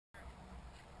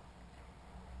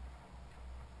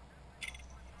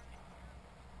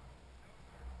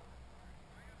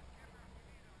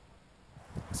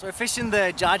So we're fishing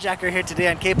the jawjacker here today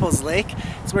on Caples Lake.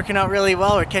 It's working out really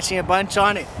well. We're catching a bunch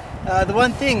on it. The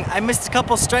one thing, I missed a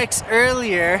couple strikes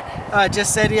earlier,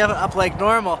 just setting it up like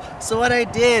normal. So what I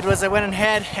did was I went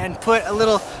ahead and put a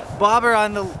little bobber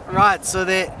on the rod so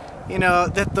that, you know,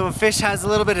 that the fish has a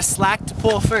little bit of slack to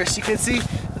pull first. You can see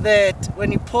that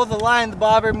when you pull the line, the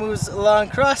bobber moves along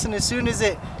across, and as soon as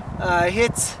it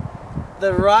hits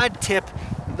the rod tip,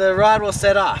 the rod will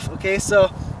set off. Okay,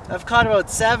 so I've caught about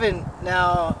 7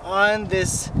 now on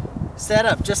this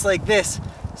setup, just like this.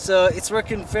 So it's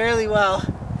working fairly well,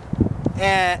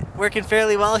 and working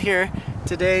fairly well here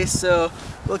today. So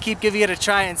we'll keep giving it a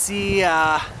try and see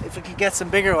if we can get some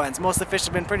bigger ones. Most of the fish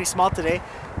have been pretty small today.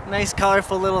 Nice,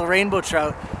 colorful little rainbow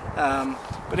trout.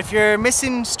 But if you're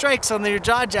missing strikes on your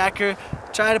jawjacker,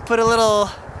 try to put a little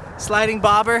sliding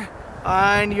bobber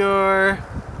on your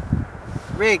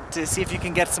rig to see if you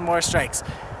can get some more strikes.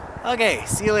 Okay,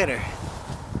 see you later.